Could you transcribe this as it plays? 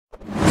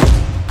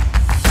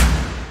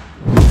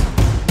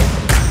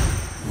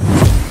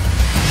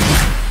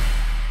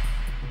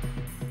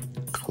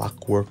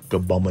Clockwork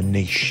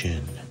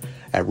Abomination.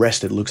 At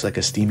rest, it looks like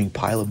a steaming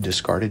pile of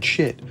discarded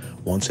shit.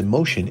 Once in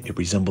motion, it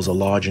resembles a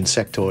large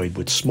insectoid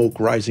with smoke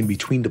rising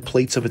between the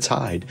plates of its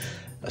hide.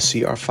 A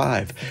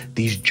CR5.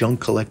 These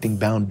junk-collecting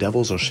bound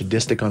devils are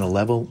sadistic on a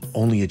level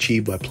only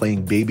achieved by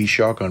playing Baby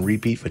Shark on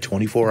repeat for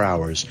 24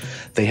 hours.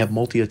 They have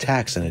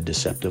multi-attacks and a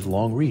deceptive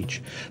long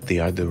reach. They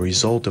are the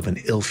result of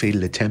an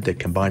ill-fated attempt at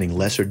combining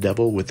Lesser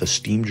Devil with a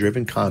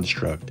steam-driven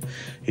construct.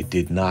 It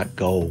did not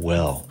go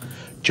well.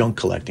 Junk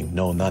collecting.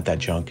 No, not that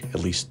junk.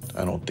 At least,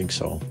 I don't think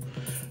so.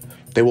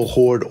 They will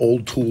hoard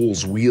old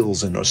tools,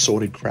 wheels, and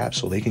assorted crap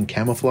so they can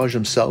camouflage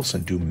themselves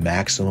and do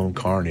maximum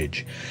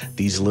carnage.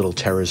 These little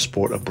terrors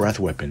sport a breath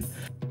weapon.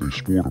 They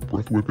sport a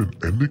breath weapon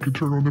and they can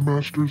turn on their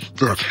masters?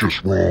 That's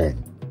just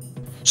wrong.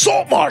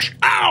 Saltmarsh,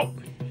 out!